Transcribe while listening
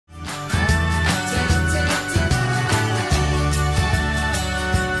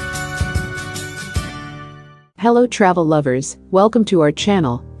Hello travel lovers, welcome to our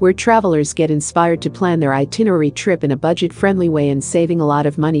channel, where travelers get inspired to plan their itinerary trip in a budget-friendly way and saving a lot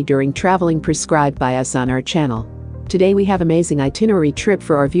of money during traveling prescribed by us on our channel. Today we have amazing itinerary trip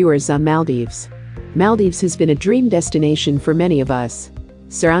for our viewers on Maldives. Maldives has been a dream destination for many of us.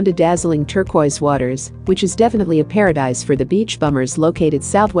 Surrounded dazzling turquoise waters, which is definitely a paradise for the beach bummers located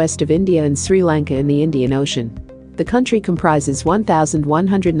southwest of India and Sri Lanka in the Indian Ocean. The country comprises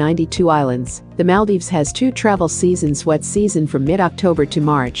 1,192 islands. The Maldives has two travel seasons: wet season from mid-October to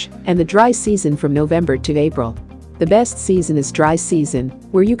March, and the dry season from November to April. The best season is dry season,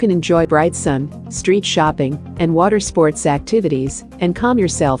 where you can enjoy bright sun, street shopping, and water sports activities, and calm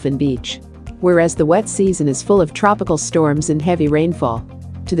yourself in beach. Whereas the wet season is full of tropical storms and heavy rainfall.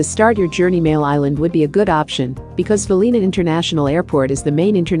 To start your journey, Male Island would be a good option, because Valina International Airport is the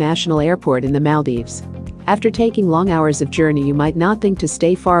main international airport in the Maldives. After taking long hours of journey, you might not think to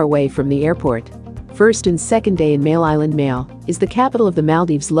stay far away from the airport. First and second day in Male Island. Male is the capital of the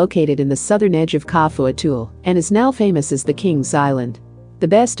Maldives, located in the southern edge of Kafue Atoll, and is now famous as the King's Island. The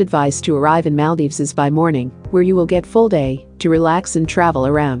best advice to arrive in Maldives is by morning, where you will get full day to relax and travel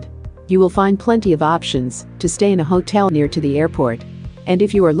around. You will find plenty of options to stay in a hotel near to the airport. And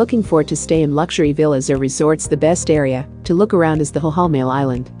if you are looking for to stay in luxury villas or resorts, the best area to look around is the Hohol Male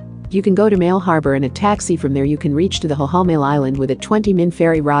Island. You can go to Male Harbor in a taxi. From there you can reach to the Hohol Male Island with a 20-min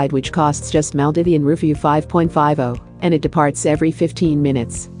ferry ride, which costs just Maldivian Rupiah 5.50, and it departs every 15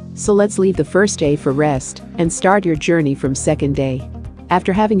 minutes. So let's leave the first day for rest and start your journey from second day.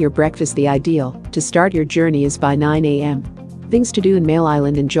 After having your breakfast, the ideal to start your journey is by 9 a.m. Things to do in Male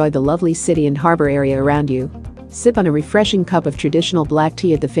Island: enjoy the lovely city and harbor area around you. Sip on a refreshing cup of traditional black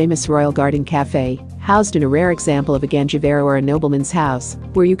tea at the famous Royal Garden Cafe, housed in a rare example of a Ganjivara or a nobleman's house,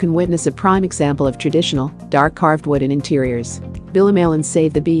 where you can witness a prime example of traditional, dark carved wooden interiors. Bilamale and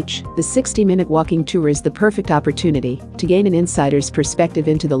Save the Beach. The 60-minute walking tour is the perfect opportunity to gain an insider's perspective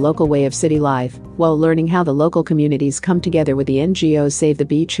into the local way of city life, while learning how the local communities come together with the NGO Save the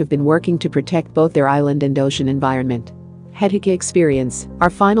Beach, who've been working to protect both their island and ocean environment. Hedhika experience. Our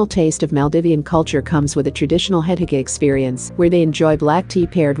final taste of Maldivian culture comes with a traditional Hedhika experience, where they enjoy black tea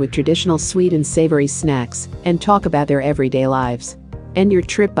paired with traditional sweet and savory snacks, and talk about their everyday lives. End your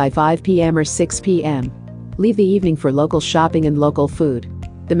trip by 5 p.m. or 6 p.m. Leave the evening for local shopping and local food.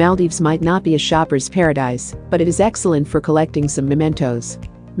 The Maldives might not be a shopper's paradise, but it is excellent for collecting some mementos.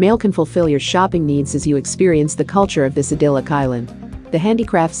 Male can fulfill your shopping needs as you experience the culture of this idyllic island. The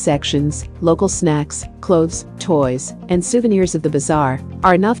handicrafts sections, local snacks, clothes, toys, and souvenirs of the bazaar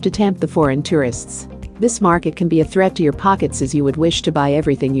are enough to tempt the foreign tourists. This market can be a threat to your pockets, as you would wish to buy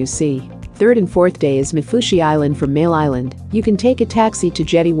everything you see. Third and fourth day is Mafushi Island. From Male Island, you can take a taxi to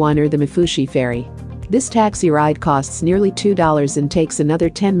Jetty 1 or the Mafushi ferry. This taxi ride costs nearly $2 and takes another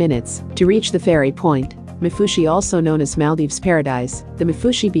 10 minutes to reach the ferry point. Mafushi, also known as Maldives Paradise, the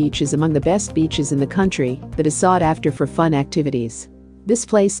Mafushi beach is among the best beaches in the country that is sought after for fun activities. This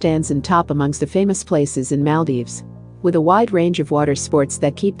place stands in top amongst the famous places in Maldives. With a wide range of water sports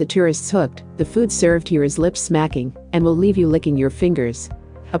that keep the tourists hooked, the food served here is lip-smacking and will leave you licking your fingers.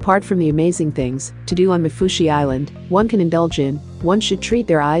 Apart from the amazing things to do on Mafushi Island, one should treat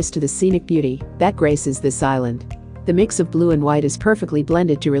their eyes to the scenic beauty that graces this island. The mix of blue and white is perfectly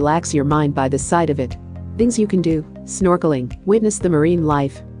blended to relax your mind by the sight of it. Things you can do: snorkeling, witness the marine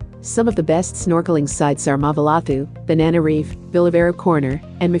life. Some of the best snorkeling sites are Mavalathu, Banana Reef, Bilavera Corner,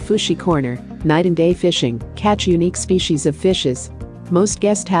 and Mafushi Corner. Night and day fishing, catch unique species of fishes. Most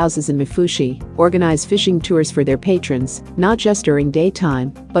guest houses in Mafushi organize fishing tours for their patrons, not just during daytime,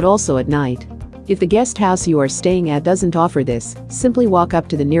 but also at night. If the guest house you are staying at doesn't offer this, simply walk up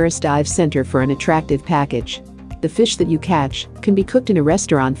to the nearest dive center for an attractive package. The fish that you catch can be cooked in a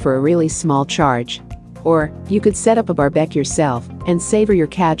restaurant for a really small charge. Or, you could set up a barbecue yourself and savor your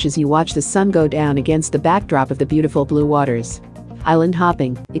catch as you watch the sun go down against the backdrop of the beautiful blue waters. Island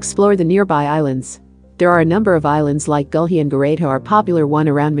hopping. Explore the nearby islands. There are a number of islands like Gulhi and Gareto are popular one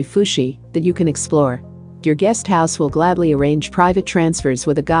around Mafushi that you can explore. Your guest house will gladly arrange private transfers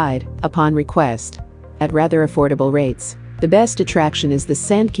with a guide upon request at rather affordable rates. The best attraction is the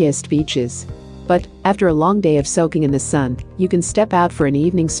sand-kissed beaches. But, after a long day of soaking in the sun, you can step out for an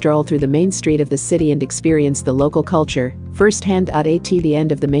evening stroll through the main street of the city and experience the local culture firsthand. At the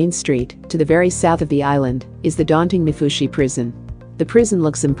end of the main street, to the very south of the island, is the daunting Mafushi prison. The prison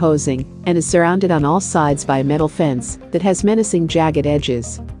looks imposing and is surrounded on all sides by a metal fence that has menacing jagged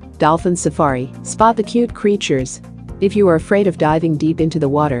edges. Dolphin safari. Spot the cute creatures. If you are afraid of diving deep into the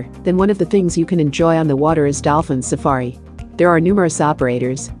water, then one of the things you can enjoy on the water is dolphin safari. There are numerous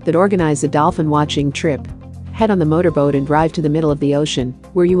operators that organize a dolphin watching trip. Head on the motorboat and drive to the middle of the ocean,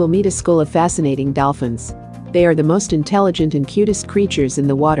 where you will meet a school of fascinating dolphins. They are the most intelligent and cutest creatures in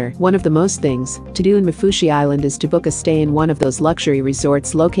the water. One of the most things to do in Mafushi Island is to book a stay in one of those luxury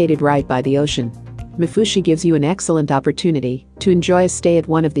resorts located right by the ocean. Mafushi gives you an excellent opportunity to enjoy a stay at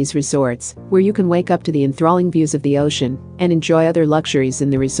one of these resorts, where you can wake up to the enthralling views of the ocean and enjoy other luxuries in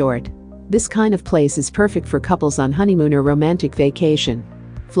the resort. This kind of place is perfect for couples on honeymoon or romantic vacation.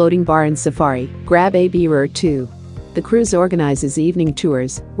 Floating bar and safari, grab a beer or two. The cruise organizes evening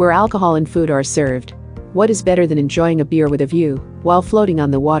tours, where alcohol and food are served. What is better than enjoying a beer with a view, while floating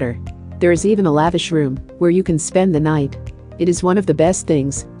on the water? There is even a lavish room, where you can spend the night. It is one of the best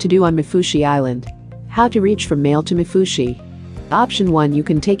things to do on Mafushi Island. How to reach from Male to Mafushi. Option 1, you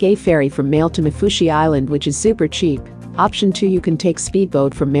can take a ferry from Male to Mafushi Island, which is super cheap. Option 2, you can take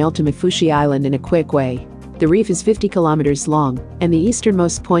speedboat from Male to Mafushi Island in a quick way. The reef is 50 kilometers long and the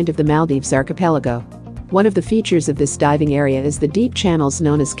easternmost point of the Maldives archipelago. One of the features of this diving area is the deep channels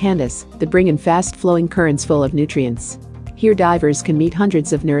known as candas that bring in fast-flowing currents full of nutrients. Here divers can meet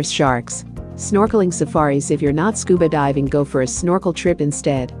hundreds of nurse sharks. Snorkeling safaris. If you're not scuba diving, go for a snorkel trip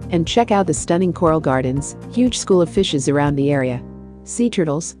instead and check out the stunning coral gardens, huge school of fishes around the area. Sea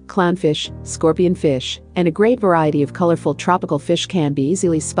turtles, clownfish, scorpionfish, and a great variety of colorful tropical fish can be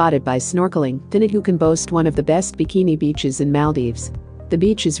easily spotted by snorkeling. Tinatu can boast one of the best bikini beaches in Maldives. The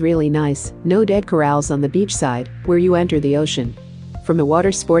beach is really nice, no dead corrals on the beach side, where you enter the ocean. From the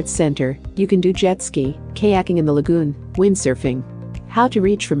water sports center, you can do jet ski, kayaking in the lagoon, windsurfing. How to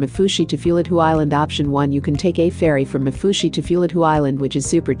reach from Mafushi to Fuladu Island. Option 1, you can take a ferry from Mafushi to Fuladu Island, which is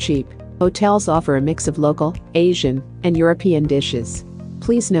super cheap. Hotels offer a mix of local, Asian, and European dishes.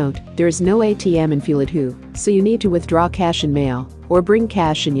 Please note, there is no ATM in Fuladu, so you need to withdraw cash in mail, or bring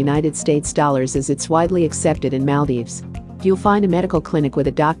cash in United States dollars as it's widely accepted in Maldives. You'll find a medical clinic with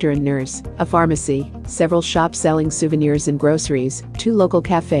a doctor and nurse, a pharmacy, several shops selling souvenirs and groceries, 2 local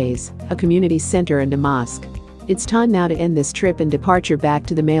cafes, a community center and a mosque. It's time now to end this trip and departure back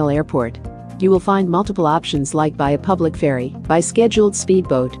to the Male airport. You will find multiple options like by a public ferry, by scheduled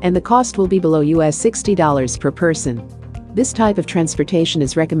speedboat, and the cost will be below $60 per person. This type of transportation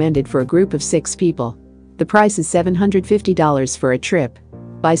is recommended for a group of 6 people. The price is $750 for a trip.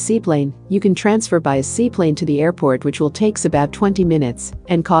 By seaplane, you can transfer by a seaplane to the airport, which will take about 20 minutes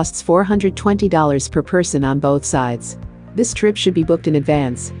and costs $420 per person on both sides. This trip should be booked in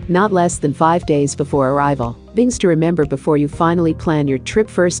advance, not less than 5 days before arrival. Things to remember before you finally plan your trip.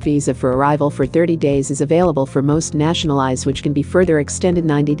 First, visa for arrival for 30 days is available for most nationals, which can be further extended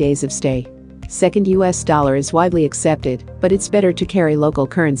 90 days of stay. Second, US dollar is widely accepted, but it's better to carry local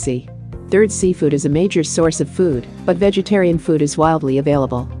currency. Third, seafood is a major source of food, but vegetarian food is widely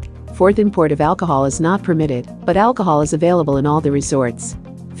available. Fourth, import of alcohol is not permitted, but alcohol is available in all the resorts.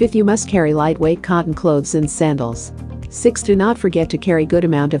 Fifth, you must carry lightweight cotton clothes and sandals. Sixth, do not forget to carry good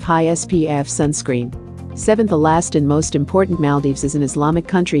amount of high SPF sunscreen. Seventh, the last and most important, Maldives is an Islamic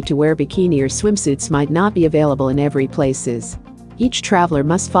country to wear bikini or swimsuits might not be available in every places. Each traveler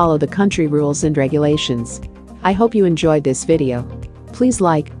must follow the country rules and regulations. I hope you enjoyed this video. Please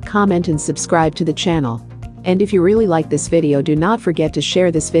like, comment and subscribe to the channel. And if you really like this video, do not forget to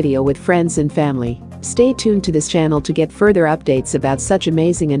share this video with friends and family. Stay tuned to this channel to get further updates about such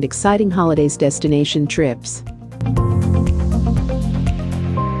amazing and exciting holidays destination trips.